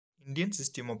Indian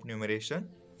System of Numeration.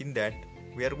 In that,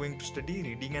 we are going to study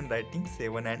reading and writing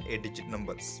 7 and 8 digit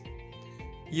numbers.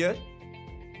 Here,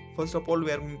 first of all,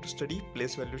 we are going to study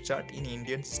place value chart in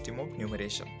Indian System of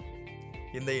Numeration.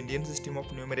 In the Indian System of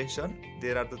Numeration,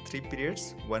 there are the 3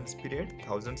 periods: ones period,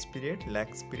 thousands period,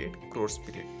 lakhs period, crores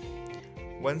period.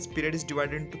 Ones period is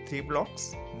divided into 3 blocks: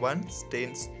 ones,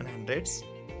 tens and hundreds.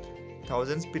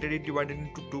 Thousands period is divided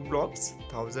into 2 blocks: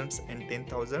 thousands and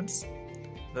 10,000s.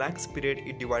 Lakhs period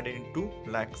is divided into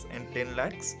lakhs and 10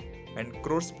 lakhs, and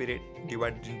crores period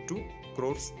divided into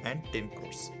crores and 10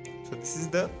 crores. So this is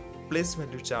the place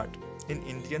value chart in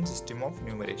Indian System of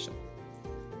Numeration.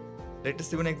 Let us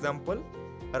see one example.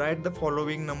 Write the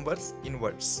following numbers in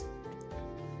words.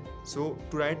 So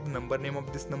to write the number name of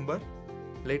this number,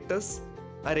 let us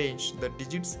arrange the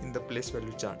digits in the place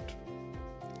value chart.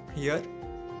 Here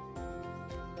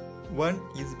 1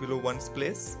 is below 1's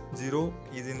place, 0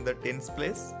 is in the 10's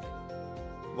place,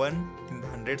 1 in the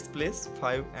 100's place,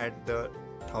 5 at the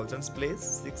 1000's place,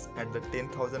 6 at the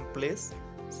 10,000 place,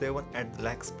 7 at the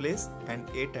lakhs place, and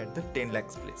 8 at the 10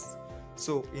 lakhs place.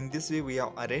 So in this way we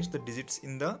have arranged the digits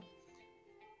in the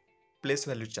place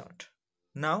value chart.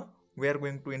 Now we are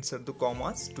going to insert the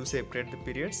commas to separate the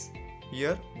periods.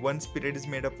 Here ones period is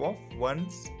made up of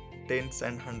ones, tens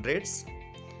and hundreds.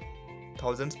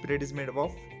 Thousands period is made up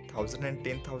of 1000 and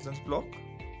 10,000s block,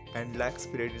 and lakhs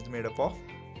period is made up of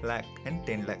lakh and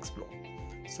 10 lakhs block.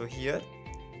 So here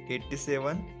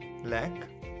 87 lakh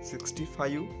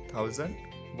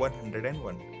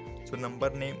 65,101. So number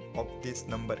name of this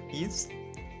number is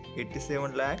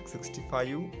 87 lakh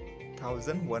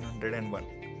 65,101.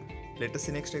 Let us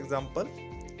see next example.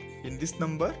 In this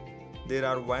number there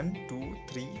are 1, 2,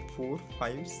 3, 4,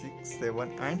 5, 6,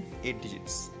 7 and 8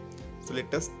 digits. So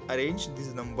let us arrange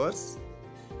these numbers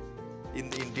in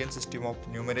the Indian System of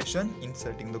Numeration,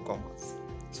 inserting the commas.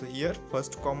 So here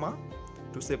first comma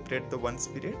to separate the ones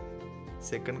period,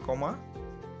 second comma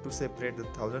to separate the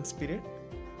thousands period,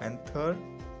 and third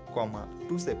comma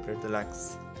to separate the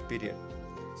lakhs period.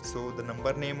 So the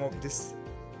number name of this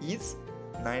is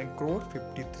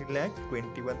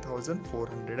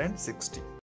 9,53,21,460.